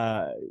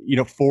that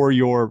for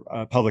your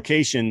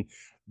publication,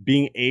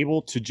 being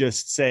able to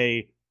just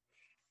say,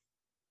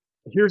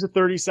 here's a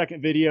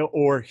 30-second video,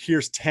 or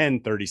here's 10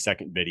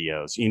 30-second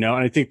videos, and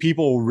I think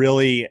people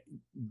really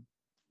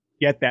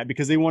get that,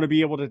 because they want to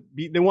be able to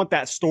they want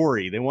that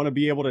story. They want to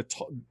be able to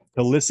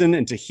listen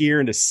and to hear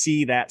and to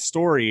see that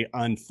story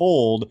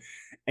unfold.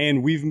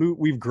 And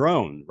we've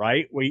grown,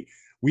 right? We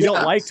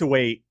don't like to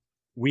wait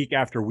week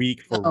after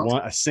week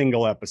for a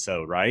single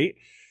episode, right?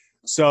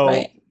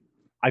 So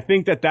I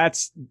think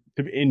that's,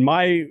 in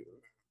my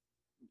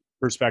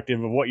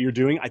perspective of what you're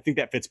doing, I think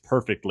that fits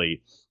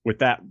perfectly with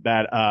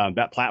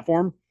that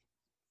platform,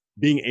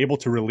 being able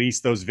to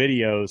release those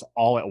videos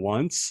all at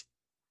once.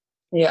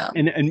 Yeah.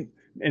 And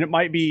it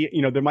might be,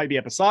 there might be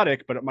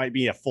episodic, but it might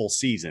be a full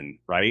season,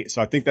 right?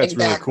 So I think that's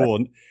really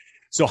cool.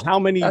 So how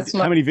many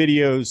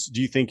videos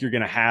do you think you're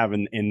going to have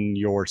in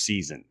your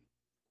season?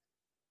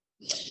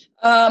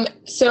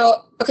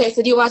 So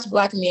do you watch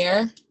Black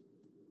Mirror?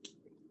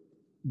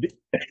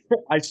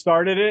 I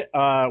started it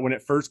when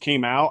it first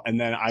came out, and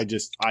then I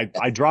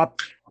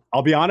dropped.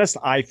 I'll be honest,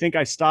 I think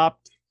I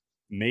stopped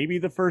maybe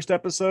the first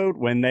episode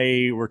when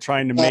they were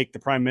trying to make the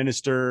prime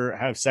minister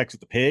have sex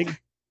with the pig.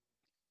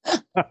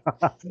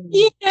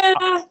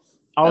 Yeah,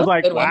 I was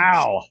like,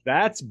 wow,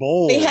 that's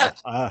bold. They have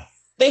an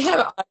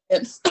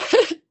audience.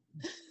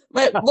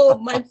 My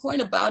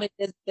point about it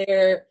is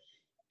their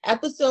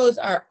episodes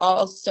are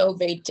all so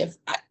very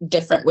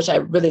different, which I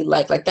really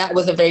like. Like, that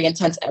was a very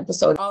intense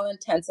episode, all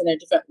intense in a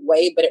different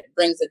way, but it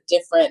brings a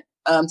different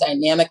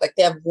dynamic. Like,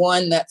 they have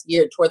one that's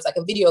geared towards like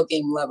a video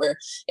game lover.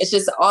 It's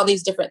just all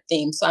these different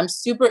themes. So I'm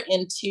super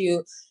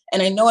into.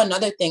 And I know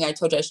another thing I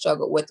told you I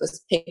struggled with was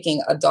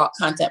picking adult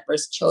content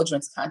versus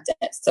children's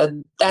content.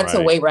 So that's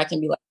a way where I can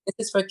be like, this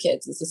is for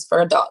kids, this is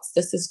for adults,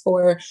 this is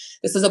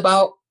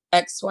about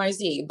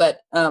XYZ.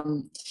 But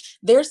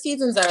their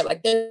seasons are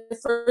like, their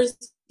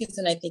first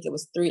season, I think it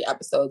was 3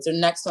 episodes. Their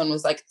next one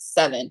was like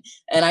 7.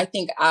 And I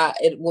think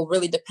it will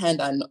really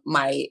depend on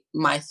my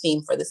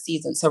theme for the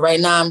season. So right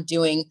now I'm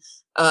doing,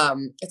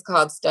 it's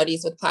called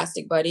Studies with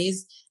Plastic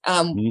Buddies,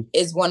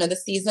 is one of the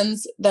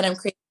seasons that I'm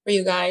creating for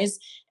you guys.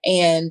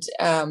 And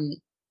I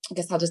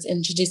guess I'll just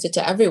introduce it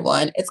to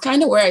everyone. It's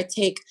kind of where I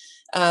take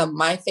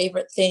my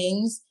favorite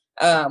things,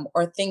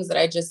 or things that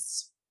I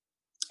just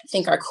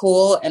think are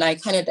cool, and I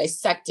kind of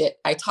dissect it.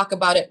 I talk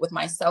about it with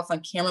myself on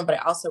camera, but I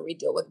also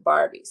redo it with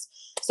Barbies.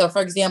 So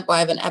for example, I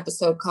have an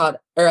episode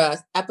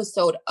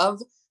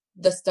of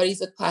the Studies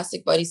with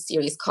Plastic Buddies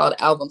series called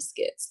Album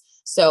Skits.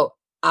 So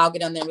I'll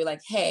get on there and be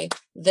like, hey,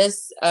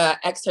 this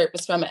excerpt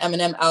is from an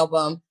Eminem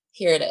album.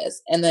 Here it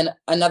is. And then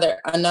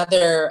another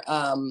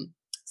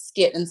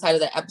skit inside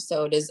of the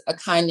episode is a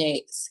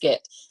Kanye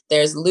skit.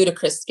 There's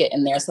Ludacris skit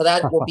in there. So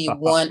that will be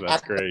one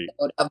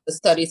episode of the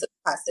Studies of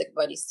Plastic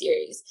Buddies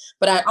series.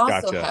 But I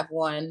also have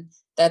one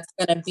that's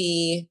going to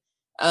be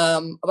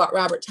about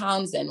Robert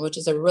Townsend, which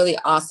is a really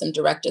awesome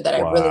director that I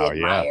really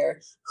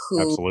admire,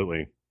 who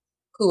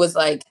was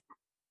like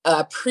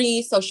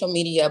pre-social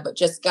media, but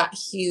just got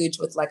huge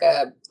with like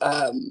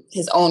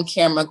his own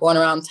camera, going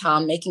around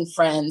town, making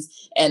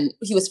friends. And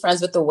he was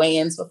friends with the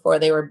Wayans before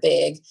they were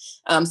big.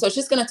 So it's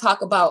just going to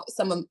talk about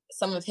some of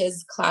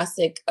his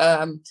classic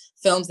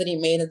films that he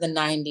made in the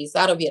 90s.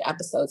 That'll be an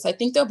episode. So I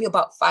think there'll be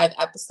about 5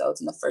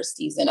 episodes in the first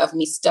season of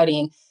me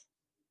studying,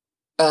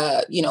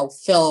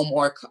 film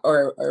or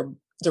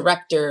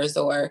directors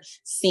or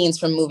scenes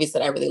from movies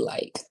that I really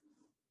like.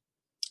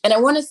 And I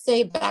want to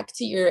say, back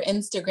to your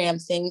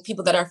Instagram thing,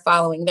 people that are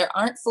following, there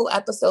aren't full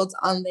episodes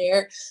on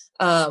there.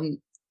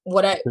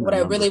 What I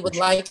really would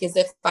like is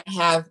if I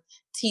have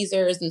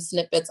teasers and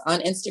snippets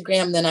on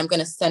Instagram, then I'm going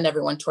to send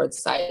everyone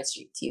towards Side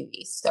Street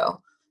TV.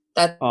 So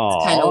that's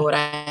kind of what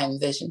I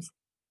envision.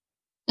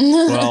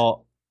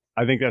 Well,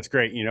 I think that's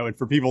great. And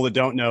for people that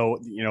don't know,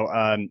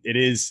 it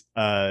is,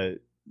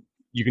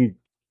 you can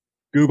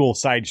Google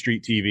Side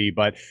Street TV,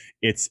 but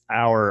it's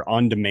our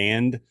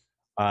on-demand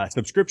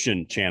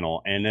subscription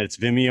channel, and it's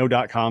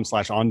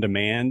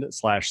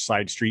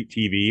vimeo.com/on-demand/Side Street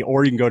TV,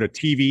 or you can go to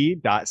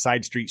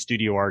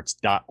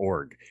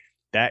tv.sidestreetstudioarts.org.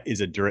 that is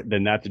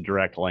that's a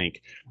direct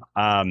link.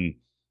 And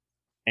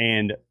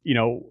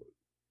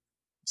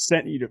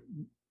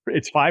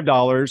it's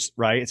 $5,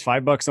 right? It's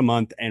 $5 a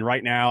month. And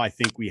right now I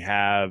think we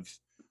have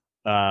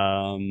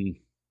a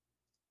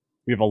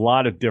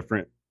lot of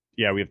different,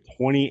 we have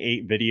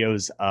 28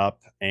 videos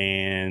up,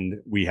 and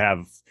we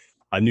have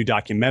a new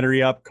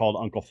documentary up called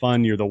Uncle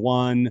Fun, You're the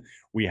One.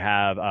 We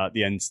have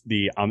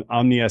the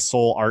Omnia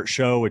Soul Art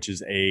Show, which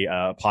is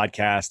a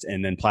podcast,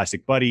 and then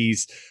Plastic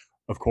Buddies,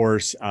 of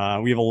course.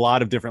 We have a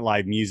lot of different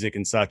live music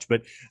and such,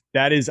 but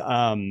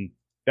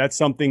that's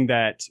something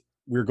that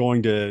we're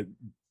going to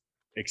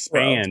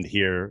expand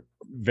here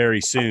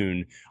very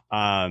soon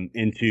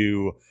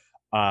into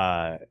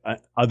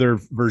other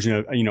version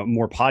of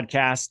more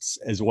podcasts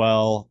as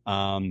well,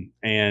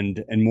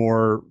 and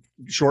more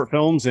short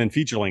films and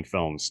feature length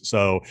films.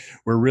 So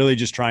we're really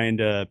just trying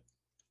to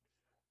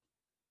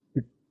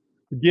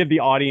give the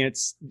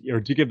audience,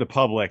 or to give the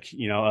public,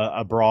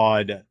 a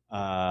broad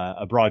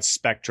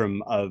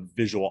spectrum of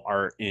visual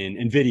art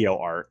and video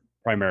art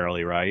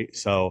primarily, right?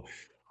 So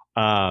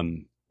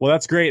well,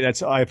 that's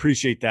great. I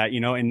appreciate that.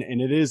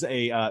 And it is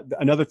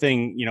another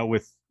thing,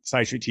 with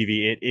Side Street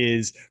TV, it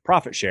is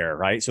profit share,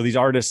 right? So these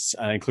artists,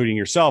 including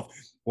yourself,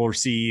 will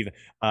receive,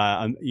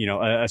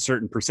 a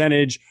certain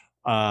percentage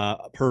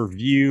per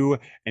view.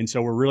 And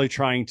so we're really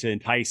trying to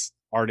entice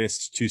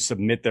artists to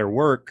submit their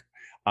work.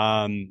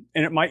 And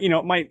it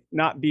might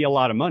not be a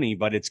lot of money,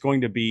 but it's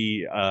going to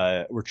be,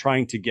 we're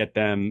trying to get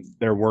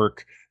their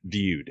work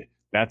viewed.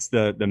 That's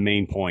the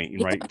main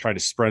point, right? Try to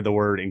spread the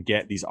word and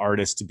get these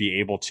artists to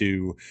be able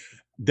to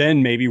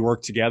then maybe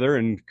work together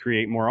and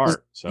create more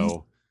art.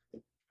 So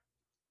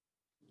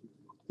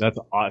that's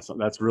awesome.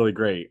 That's really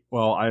great.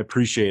 Well, I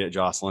appreciate it,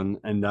 Jocelyn.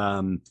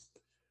 And,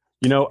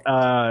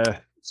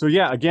 so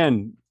yeah,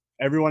 again,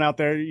 everyone out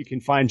there, you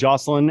can find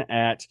Jocelyn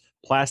at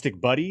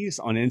Plastic Buddies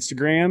on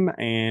Instagram.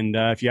 And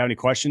if you have any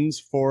questions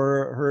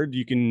for her,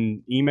 you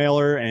can email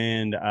her.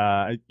 And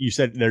you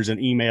said there's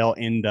an email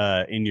in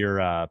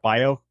your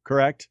bio,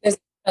 correct? There's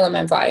an email in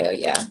my bio,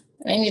 yeah.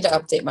 I need to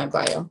update my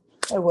bio.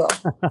 I will.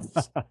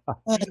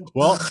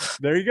 Well,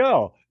 there you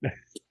go.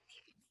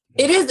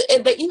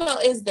 The email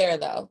is there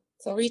though.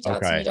 So reach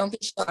out to me. Don't be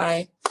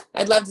shy.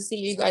 I'd love to see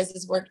you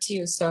guys' work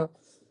too. So,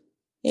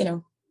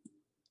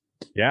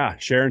 Yeah,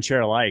 share and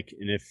share alike.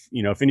 And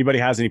if anybody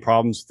has any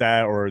problems with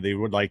that, or they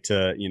would like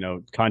to,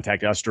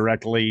 contact us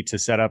directly to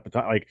set up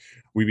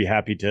we'd be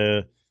happy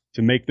to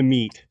make the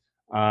meet.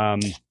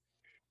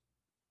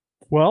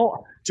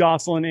 Well,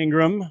 Jocelyn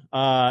Ingram,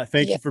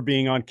 thank you for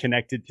being on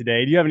Connected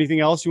today. Do you have anything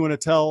else you want to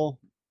tell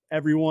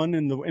everyone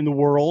in the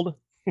world?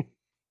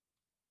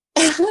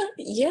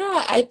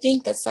 Yeah, I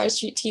think that Side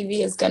Street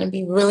TV is going to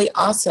be really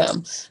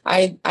awesome.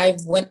 I've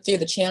went through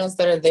the channels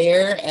that are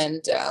there,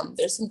 and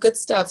there's some good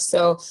stuff.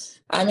 So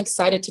I'm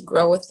excited to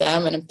grow with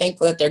them, and I'm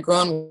thankful that they're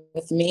growing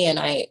with me. And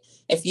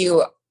if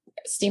you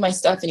see my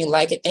stuff and you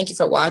like it, thank you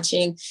for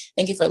watching.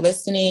 Thank you for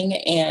listening.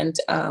 And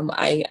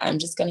I'm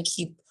just going to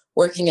keep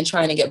working and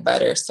trying to get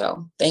better.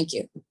 So thank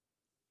you.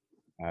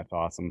 That's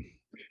awesome.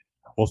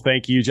 Well,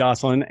 thank you,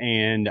 Jocelyn.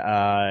 And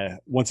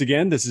once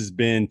again, this has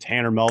been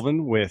Tanner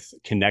Melvin with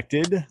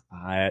Connected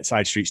at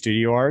Side Street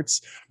Studio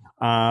Arts.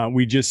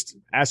 We just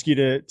ask you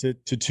to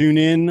tune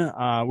in.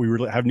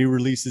 We have new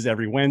releases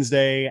every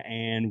Wednesday,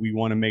 and we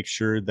want to make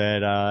sure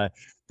that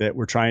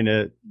we're trying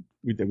that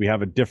we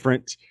have a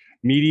different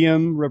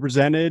medium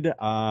represented.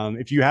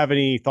 If you have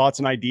any thoughts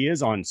and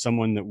ideas on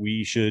someone that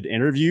we should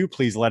interview,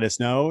 please let us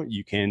know.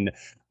 You can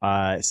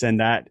send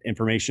that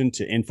information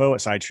to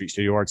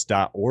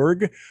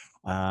info@sidestreetstudioarts.org.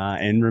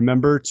 And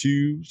remember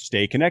to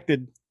stay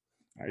connected.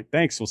 All right,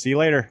 thanks. We'll see you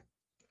later.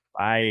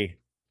 Bye.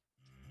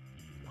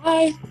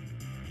 Bye.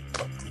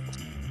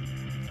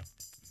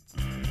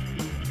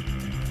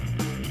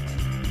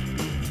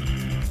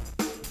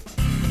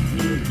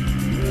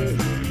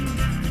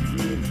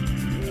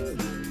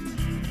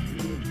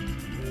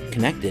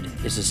 Connected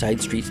is a Side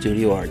Street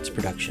Studio Arts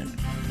production.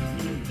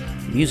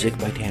 Music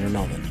by Tanner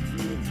Melvin.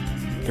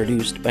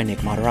 Produced by Nick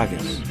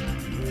Mataragas.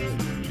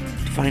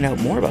 To find out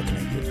more about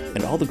Connected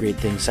and all the great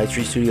things Side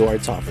Street Studio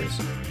Arts offers,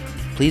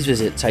 please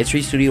visit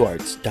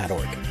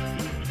sidestreetstudioarts.org.